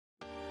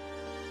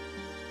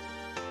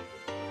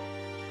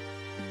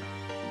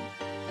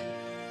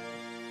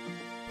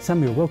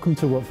Samuel, welcome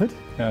to Watford.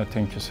 Yeah,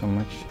 thank you so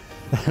much.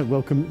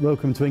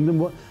 welcome to England.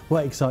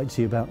 What excites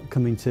you about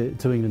coming to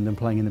England and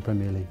playing in the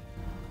Premier League?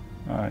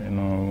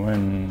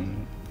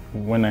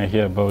 When I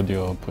hear about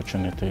the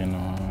opportunity,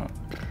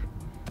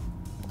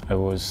 I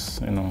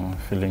was,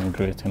 feeling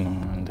great,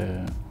 and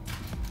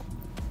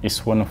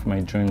it's one of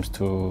my dreams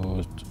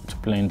to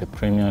play in the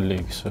Premier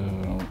League. So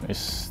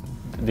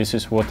this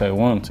is what I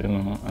want,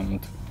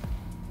 and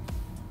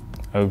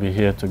I'll be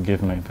here to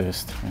give my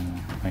best,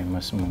 my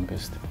maximum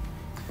best.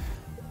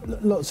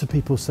 Lots of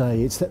people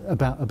say it's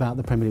about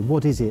the Premier League.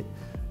 What is it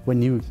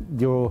when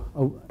you're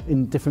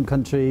in different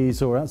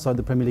countries or outside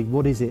the Premier League?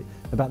 What is it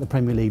about the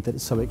Premier League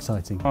that's so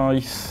exciting?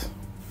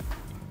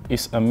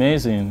 It's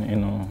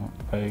amazing,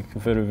 like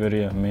very,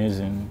 very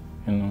amazing,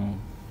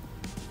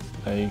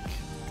 like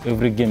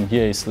every game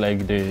here is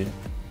like the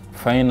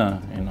final,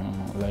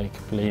 like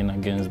playing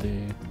against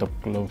the top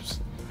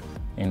clubs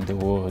in the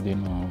world,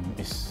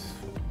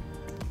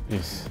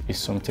 is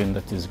something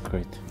that is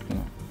great,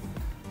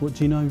 What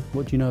do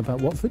you know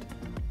about Watford?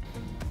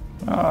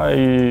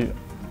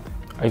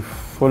 I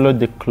followed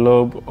the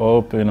club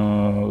up,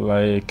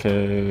 like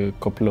a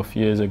couple of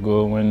years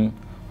ago when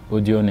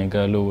Odion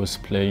Ighalo was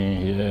playing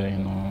here.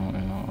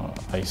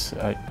 I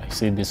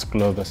see this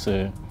club as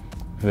a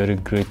very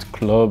great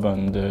club,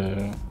 and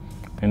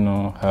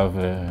have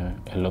a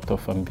lot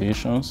of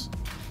ambitions.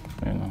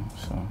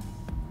 So.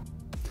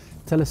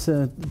 Tell us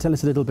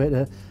a little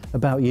bit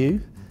about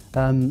you.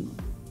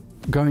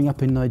 Growing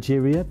up in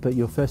Nigeria, but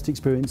your first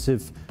experience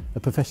of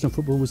professional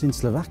football was in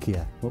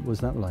Slovakia. What was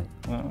that like?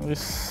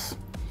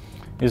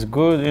 It's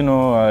good,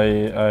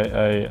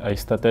 I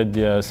started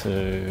there as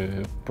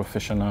a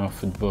professional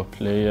football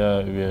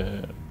player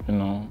where,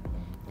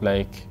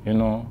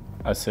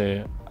 as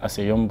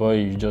a young boy,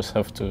 you just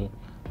have to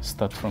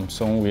start from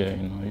somewhere,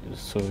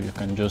 so you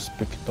can just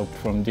pick it up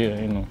from there,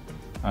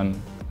 and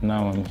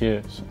now I'm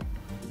here. So.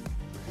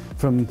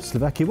 From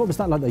Slovakia, what was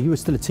that like though? You were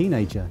still a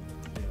teenager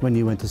when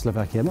you went to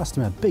Slovakia. It must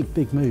have been a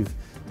big move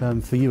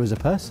for you as a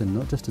person,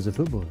 not just as a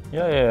footballer.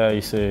 Yeah,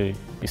 it's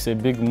a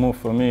big move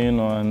for me,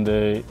 and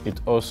it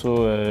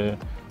also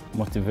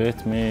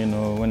motivates me,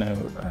 when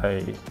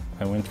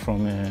I went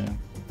from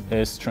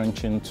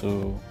Estranchen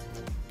to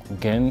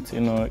Ghent,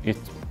 it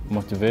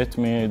motivates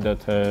me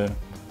that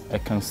I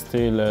can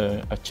still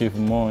achieve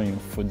more in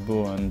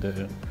football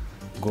and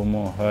go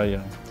more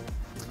higher.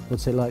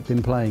 What's it like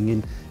been playing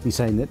in, you're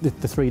saying that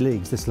the three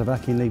leagues, the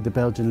Slovakian League, the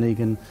Belgian League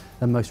and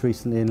most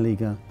recently in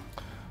Liga?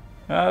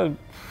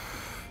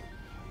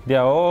 They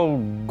are all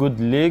good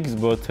leagues,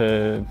 but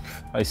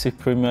I see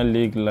Premier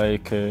League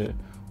like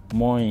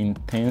more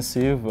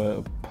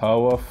intensive,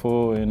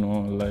 powerful,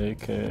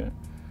 like the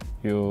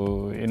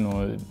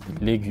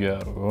league you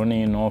are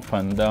running up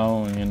and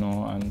down,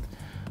 and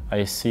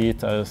I see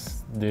it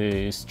as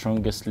the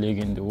strongest league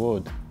in the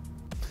world.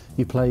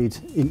 You played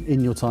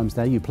in your times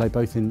there. You played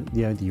both in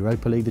the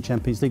Europa League, the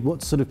Champions League.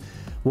 What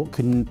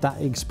can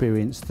that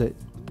experience that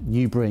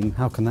you bring?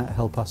 How can that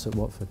help us at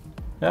Watford?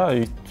 Yeah,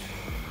 I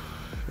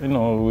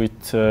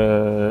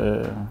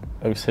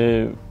would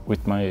say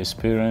with my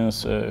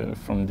experience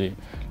from the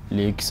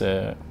leagues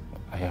I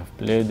have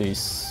played,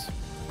 it's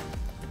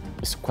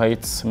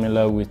quite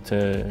similar with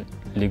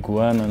League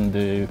One and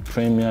the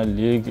Premier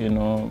League.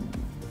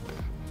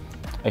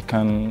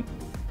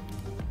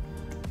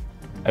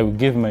 I will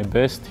give my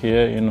best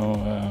here,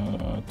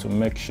 to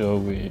make sure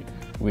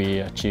we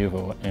achieve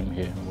our aim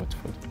here in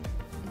Watford.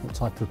 What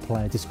type of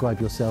player? Describe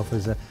yourself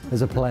as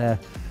a player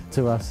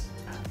to us.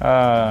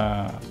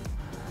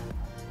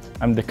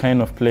 I'm the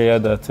kind of player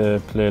that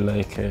play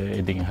like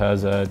Eden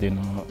Hazard.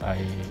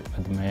 I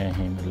admire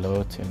him a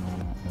lot.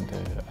 And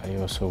I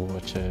also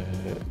watch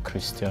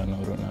Cristiano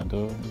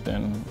Ronaldo.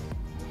 Then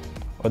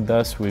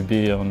others will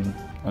be on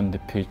the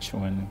pitch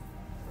when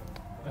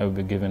I will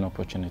be given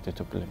opportunity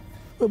to play.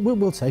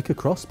 We'll take a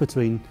cross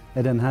between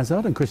Eden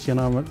Hazard and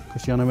Cristiano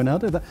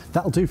Ronaldo.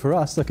 That'll do for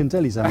us, I can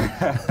tell you something.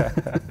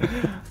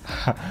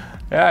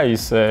 Yeah,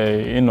 it's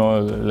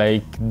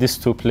like these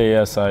two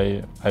players.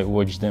 I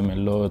watch them a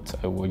lot.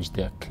 I watch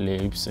their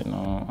clips,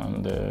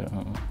 and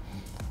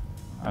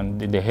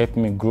they help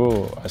me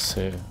grow as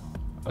a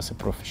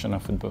professional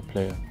football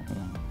player.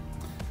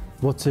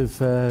 What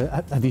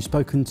have you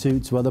spoken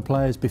to other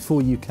players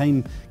before you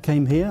came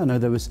here? I know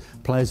there was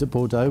players at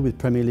Bordeaux with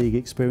Premier League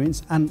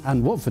experience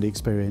and Watford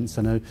experience.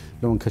 I know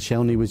Laurent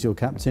Koscielny was your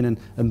captain,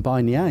 and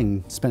Bai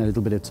Niang spent a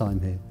little bit of time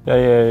here.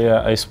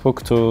 Yeah. I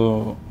spoke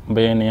to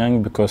Bai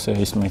Niang because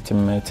he's my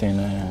teammate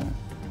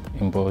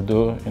in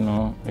Bordeaux.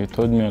 He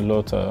told me a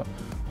lot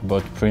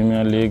about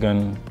Premier League,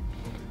 and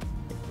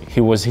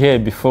he was here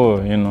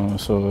before.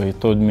 So he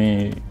told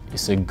me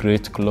it's a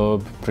great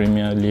club.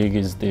 Premier League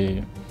is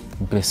the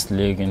best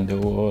league in the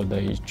world.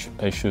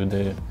 I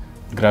should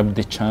grab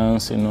the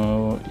chance,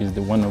 is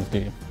one of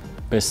the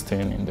best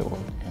 10 in the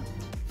world. Yeah.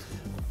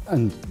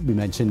 And we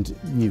mentioned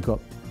you've got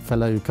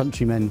fellow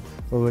countrymen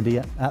already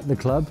at the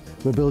club.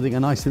 We're building a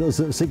nice little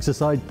sort of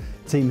six-a-side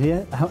team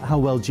here. How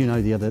well do you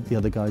know the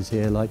other guys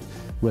here, like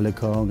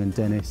Kong and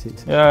Dennis?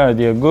 Yeah,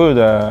 they're good.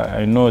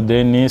 I know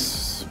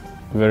Dennis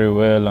very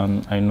well,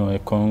 and I know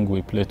Ekong.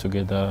 We play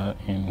together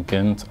in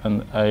Ghent,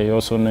 and I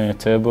also know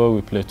Tebo.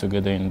 We play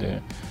together in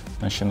the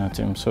national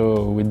team.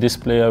 So with this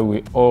player,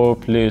 we all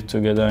play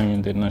together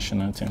in the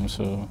national team.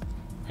 So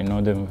I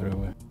know them very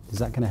well. Is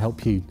that going to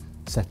help you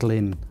settle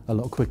in a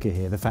lot quicker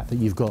here? The fact that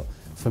you've got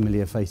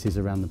familiar faces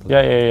around the place.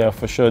 Yeah,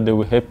 for sure. They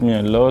will help me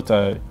a lot.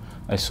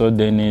 I saw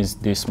Dennis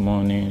this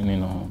morning. You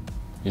know,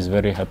 he's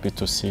very happy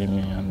to see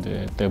me, and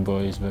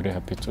Tebo is very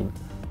happy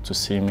to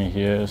see me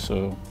here.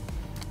 So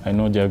I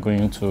know they are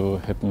going to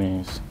help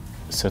me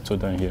settle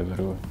down here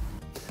very well.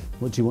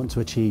 What do you want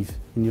to achieve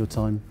in your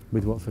time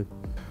with Watford?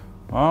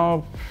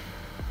 I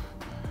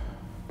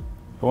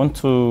want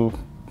to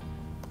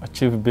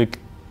achieve a big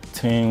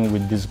thing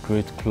with this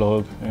great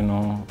club. You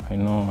know, I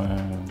know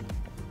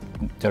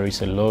there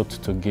is a lot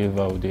to give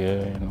out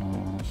there. You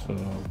know, so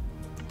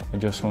I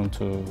just want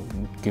to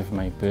give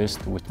my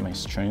best with my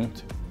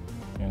strength.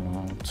 You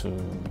know, to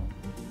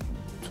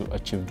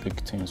achieve big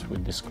things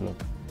with this club.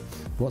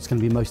 What's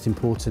going to be most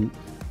important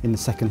in the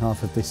second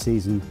half of this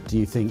season? Do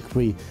you think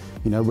we're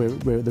at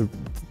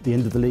the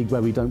end of the league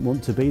where we don't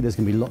want to be? There's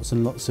going to be lots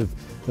and lots of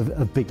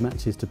big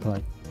matches to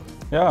play.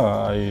 Yeah,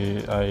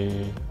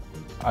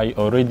 I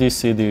already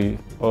see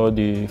all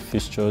the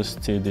fixtures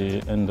till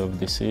the end of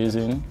the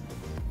season.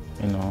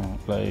 You know,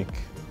 like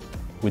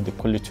with the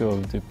quality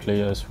of the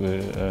players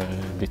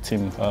the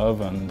team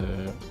have, and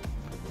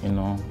you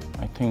know,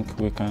 I think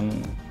we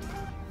can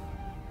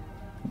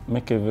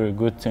make a very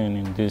good thing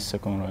in this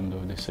second round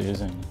of the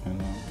season. You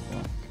know.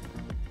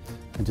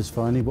 And just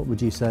finally, what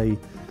would you say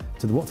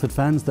to the Watford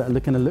fans that are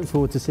going to look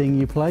forward to seeing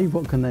you play?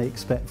 What can they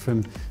expect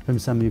from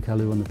Samuel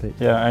Kalu on the pitch?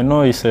 Yeah, I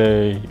know it's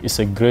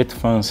a great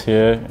fans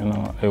here. You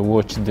know, I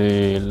watched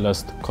the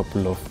last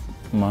couple of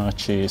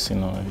matches. You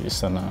know,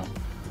 it's an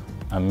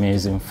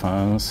amazing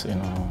fans. You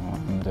know,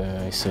 and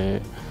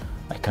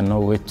I cannot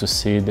wait to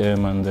see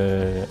them, and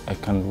I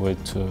can't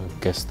wait to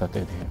get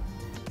started here.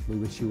 We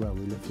wish you well.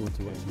 We look forward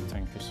to watching you.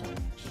 Thank you so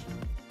much.